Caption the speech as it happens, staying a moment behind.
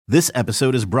This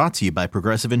episode is brought to you by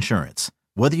Progressive Insurance.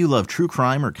 Whether you love true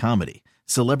crime or comedy,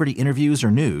 celebrity interviews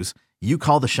or news, you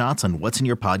call the shots on what's in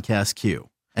your podcast queue.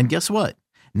 And guess what?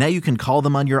 Now you can call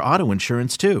them on your auto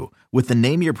insurance too with the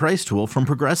Name Your Price tool from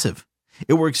Progressive.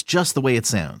 It works just the way it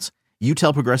sounds. You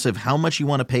tell Progressive how much you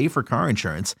want to pay for car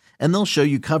insurance, and they'll show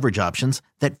you coverage options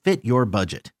that fit your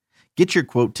budget. Get your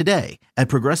quote today at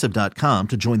Progressive.com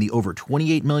to join the over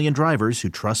 28 million drivers who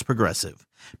trust Progressive.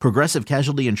 Progressive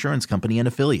Casualty Insurance Company and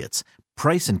Affiliates.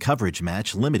 Price and coverage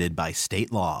match limited by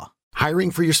state law. Hiring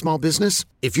for your small business?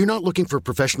 If you're not looking for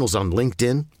professionals on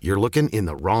LinkedIn, you're looking in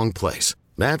the wrong place.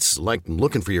 That's like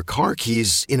looking for your car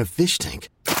keys in a fish tank.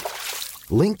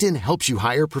 LinkedIn helps you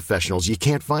hire professionals you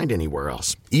can't find anywhere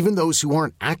else, even those who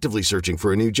aren't actively searching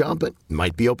for a new job but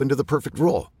might be open to the perfect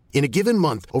role. In a given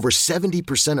month, over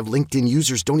 70% of LinkedIn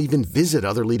users don't even visit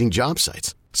other leading job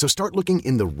sites. So start looking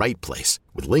in the right place.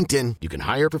 With LinkedIn, you can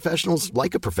hire professionals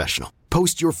like a professional.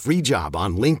 Post your free job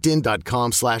on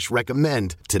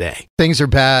linkedin.com/recommend today. Things are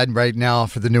bad right now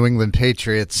for the New England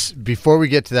Patriots. Before we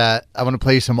get to that, I want to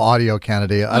play some audio,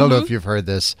 Kennedy. I don't know if you've heard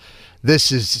this.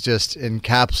 This is just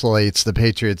encapsulates the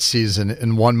Patriots season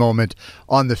in one moment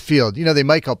on the field. You know, they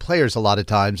mic up players a lot of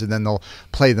times, and then they'll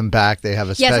play them back. They have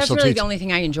a special. Yes, that's really the only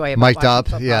thing I enjoy about mic'd up.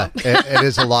 football. Yeah, it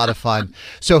is a lot of fun.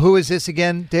 So who is this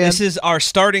again, Dan? This is our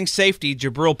starting safety,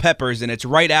 Jabrill Peppers, and it's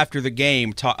right after the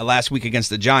game last week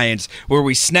against the Giants where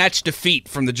we snatched defeat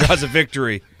from the jaws of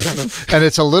victory. And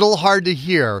it's a little hard to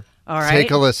hear. All right.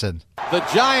 Take a listen. The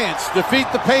Giants defeat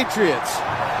the Patriots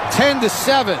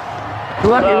 10-7.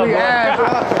 Lucky we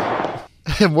ass.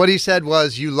 And what he said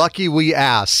was, "You lucky we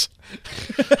ass."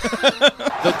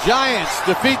 The Giants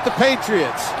defeat the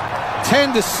Patriots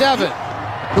 10-7.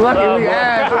 Lucky we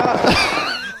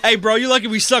ass. Hey, bro, you lucky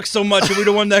we suck so much and we'd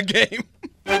have won that game.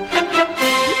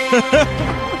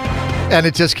 And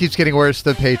it just keeps getting worse for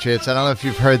the Patriots. I don't know if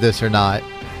you've heard this or not.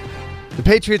 The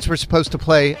Patriots were supposed to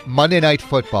play Monday Night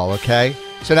Football, okay?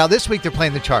 So now this week they're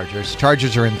playing the Chargers.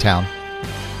 Chargers are in town.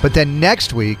 But then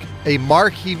next week, a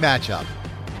marquee matchup.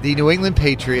 The New England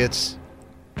Patriots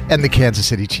and the Kansas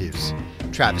City Chiefs.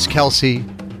 Travis Kelce,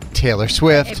 Taylor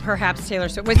Swift. Perhaps Taylor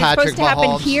Swift. Was Patrick it supposed to happen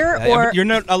Mahomes. here or... You're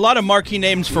not a lot of marquee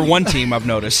names for one team, I've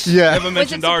noticed. Yeah. I haven't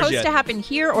mentioned ours was it yet. supposed to happen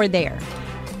here or there?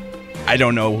 I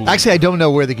don't know. Actually, I don't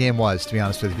know where the game was, to be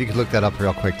honest with you. If you could look that up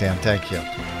real quick, Dan. Thank you.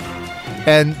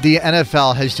 And the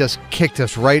NFL has just kicked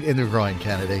us right in the groin,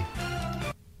 Kennedy.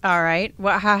 All right.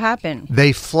 How happened?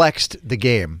 They flexed the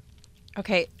game.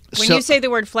 Okay. When So- you say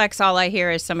the word flex, all I hear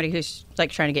is somebody who's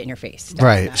like trying to get in your face. That's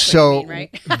Right. what So you mean,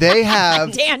 right? they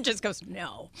have Dan just goes,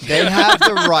 no. they have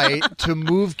the right to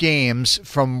move games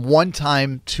from one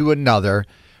time to another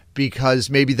because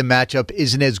maybe the matchup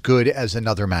isn't as good as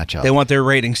another matchup. They want their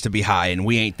ratings to be high, and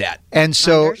we ain't that. And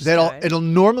so Understood. it'll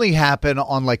normally happen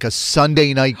on like a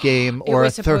Sunday night game It or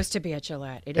was a supposed to be at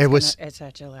Gillette. It It's was-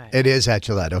 at Gillette. It is at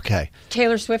Gillette, okay.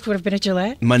 Taylor Swift would have been at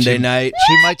Gillette? Monday night.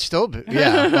 She might still be.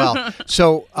 Yeah, well,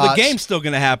 so... The game's still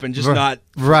going to happen, just not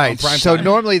Right. on prime So time.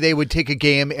 normally they would take a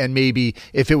game and maybe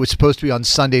if it was supposed to be on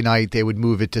Sunday night, they would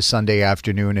move it to Sunday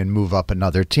afternoon and move up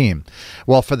another team.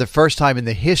 Well, for the first time in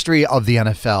the history of the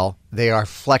NFL, they are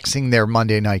flexing their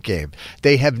Monday night game.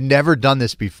 They have never done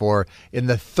this before. In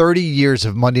the 30 years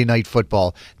of Monday Night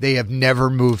Football, they have never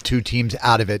moved two teams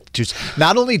out of it.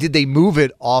 Not only did they move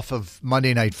it off of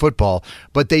Monday Night Football,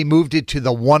 but they moved it to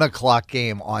the 1 o'clock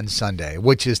game on Sunday,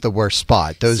 which is the worst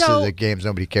spot. Those are the games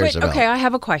nobody cares about. Okay, I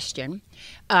have a question.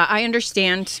 I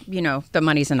understand, the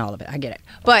money's and all of it. I get it.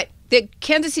 But the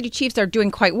Kansas City Chiefs are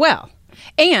doing quite well.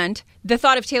 And the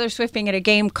thought of Taylor Swift being at a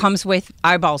game comes with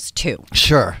eyeballs too.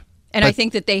 Sure. And I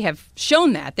think that they have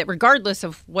shown that regardless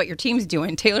of what your team's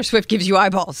doing, Taylor Swift gives you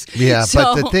eyeballs. Yeah,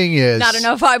 but the thing is... Not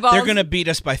enough eyeballs. They're going to beat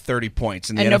us by 30 points.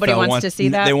 And nobody NFL wants to see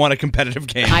that? They want a competitive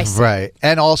game. I see. Right.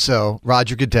 And also,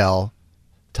 Roger Goodell,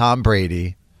 Tom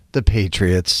Brady, the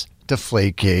Patriots,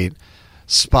 Deflategate,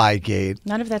 Spygate.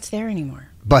 None of that's there anymore.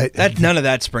 But none of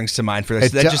that springs to mind for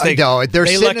this. they're they sitting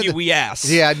lucky in we asked.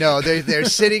 Yeah, no, they're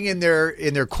sitting in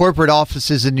their corporate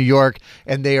offices in New York,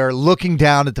 and they are looking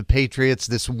down at the Patriots,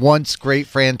 this once great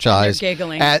franchise, And they're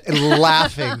giggling. and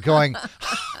laughing, going,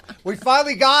 "We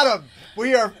finally got him.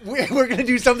 We're going to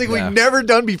do something we've never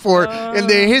done before in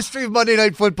the history of Monday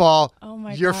Night Football. Oh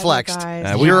my You're God, flexed. you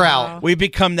guys. You're Wow. out." We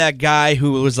become that guy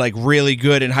who was like really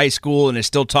good in high school and is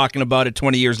still talking about it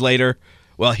 20 years later.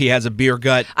 Well, he has a beer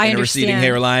gut I and a receding understand.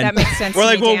 hairline. That makes sense We're to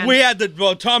like, me, well, Dan. we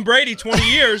had Tom Brady 20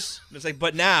 years. And it's like,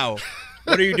 but now,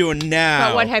 what are you doing now?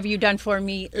 But what have you done for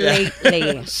me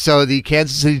lately? So the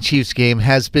Kansas City Chiefs game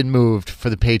has been moved for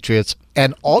the Patriots.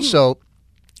 And also,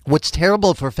 what's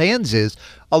terrible for fans is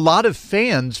a lot of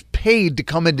fans paid to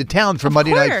come into town for Of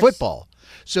Monday Night course. Football.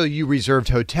 So you reserved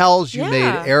hotels, you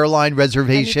made airline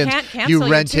reservations, can't cancel, you you're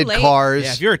rented too late. cars.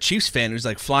 Yeah, if you're a Chiefs fan who's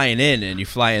like flying in and you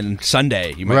fly in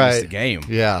Sunday, you might miss the game.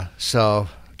 Yeah. So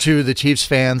to the Chiefs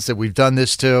fans that we've done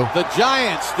this to. The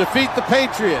Giants defeat the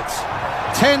Patriots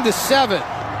 10-7.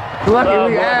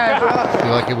 Lucky we asked.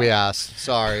 You're lucky we asked.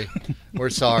 Sorry. We're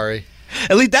sorry.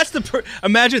 At least that's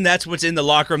imagine that's what's in the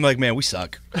locker room. Like, man, we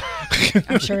suck.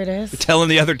 I'm sure it is. Telling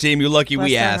the other team, you're lucky Bless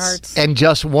we their asked. hearts. And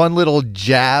just one little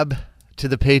jab to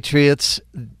the Patriots.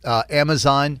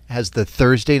 Amazon has the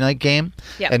Thursday night game.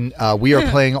 Yep. And we are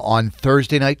playing on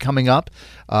Thursday night coming up.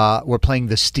 We're playing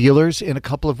the Steelers in a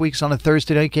couple of weeks on a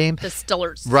Thursday night game. The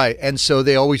Steelers. Right. And so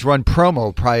they always run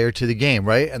promo prior to the game,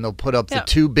 right? And they'll put up the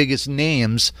two biggest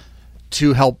names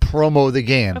to help promo the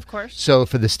game. Of course. So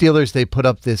for the Steelers, they put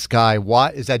up this guy,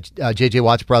 Watt. Is that J.J.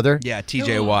 Watt's brother? Yeah,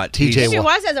 T.J. Watt. T.J.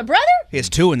 Watt has a brother? He has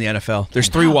 2 in the NFL. There's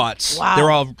 3 Watts. Wow. They're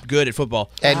all good at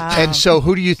football. And so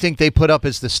who do you think they put up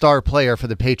as the star player for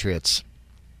the Patriots?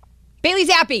 Bailey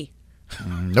Zappi.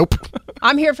 Nope.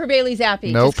 I'm here for Bailey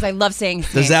Zappi. Nope. Just because I love saying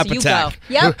his The name. Zap So you attack. go.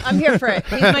 Yep, I'm here for it.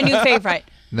 He's my new favorite.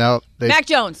 No. Mac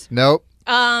Jones. Nope.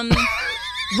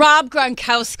 Rob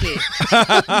Gronkowski.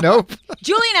 Nope.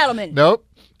 Julian Edelman. Nope.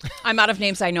 I'm out of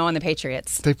names I know on the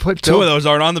Patriots. They put 2 of those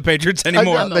aren't on the Patriots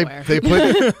anymore. I'm They aware. put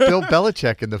Bill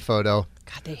Belichick in the photo.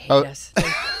 God, they hate us.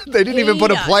 They didn't even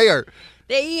put a hate us. player.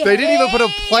 They They didn't even put a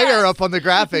hate player us. up on the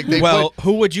graphic. They Well,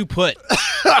 who would you put?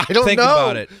 I don't think know.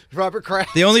 about it. Robert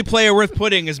Kraft. The only player worth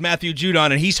putting is Matthew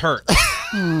Judon, and he's hurt.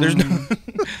 There's no.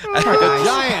 The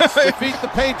Giants defeat the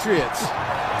Patriots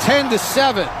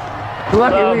 10-7.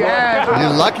 Lucky we asked.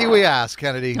 You're lucky we asked,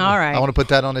 Kennedy. All right. I want to put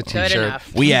that on a Good T-shirt.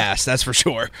 enough. We asked, that's for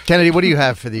sure. Kennedy, what do you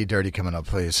have for the Dirty coming up,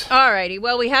 please? All righty.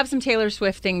 Well, we have some Taylor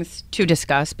Swift things to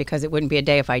discuss because it wouldn't be a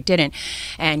day if I didn't.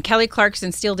 And Kelly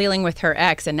Clarkson's still dealing with her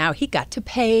ex, and now he got to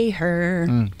pay her.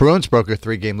 Bruins broke a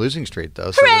 3-game losing streak,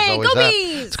 though. So Hooray, there's always go that.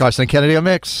 Bees! It's Carson and Kennedy on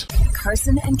Mix.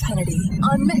 Carson and Kennedy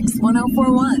on Mix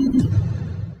 104.1.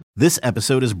 This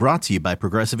episode is brought to you by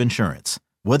Progressive Insurance.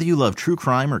 Whether you love true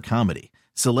crime or comedy,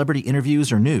 celebrity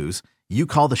interviews or news, you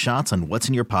call the shots on what's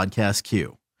in your podcast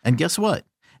queue. And guess what?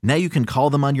 Now you can call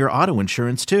them on your auto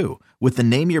insurance too with the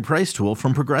Name Your Price tool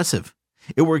from Progressive.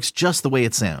 It works just the way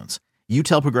it sounds. You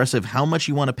tell Progressive how much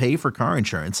you want to pay for car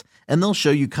insurance, and they'll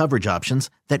show you coverage options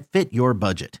that fit your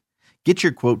budget. Get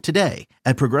your quote today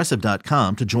at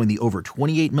Progressive.com to join the over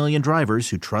 28 million drivers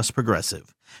who trust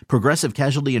Progressive. Progressive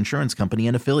Casualty Insurance Company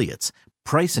and Affiliates.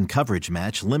 Price and coverage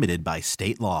match limited by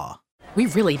state law. We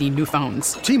really need new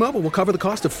phones. T-Mobile will cover the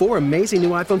cost of 4 amazing new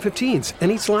iPhone 15s, and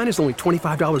each line is only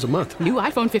 $25 a month. New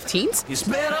iPhone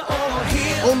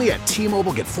 15s? Only at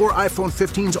T-Mobile, get 4 iPhone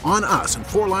 15s on us and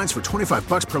 4 lines for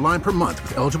 $25 per line per month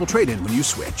with eligible trade-in when you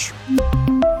switch.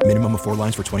 Minimum of 4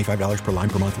 lines for $25 per line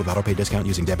per month with autopay discount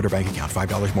using debit or bank account.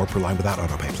 $5 more per line without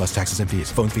autopay, plus taxes and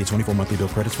fees. Phone fee at 24 monthly bill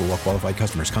credits for well-qualified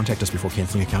customers. Contact us before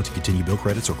canceling account to continue bill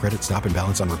credits or credit stop and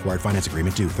balance on required finance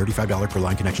agreement due. $35 per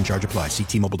line connection charge applies. See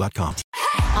T-Mobile.com.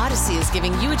 Odyssey is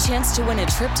giving you a chance to win a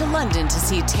trip to London to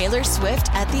see Taylor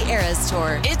Swift at the Eras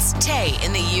Tour. It's Tay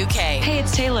in the UK. Hey,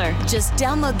 it's Taylor. Just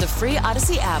download the free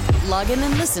Odyssey app, log in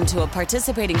and listen to a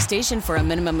participating station for a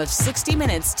minimum of 60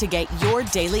 minutes to get your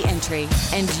daily entry.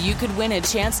 And you could win a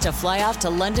chance to fly off to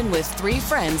London with 3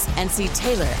 friends and see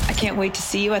Taylor. I can't wait to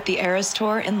see you at the Eras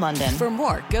Tour in London. For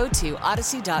more, go to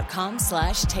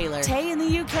odyssey.com/Taylor. Tay in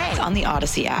the UK. It's on the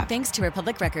Odyssey app. Thanks to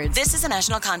Republic Records. This is a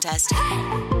national contest.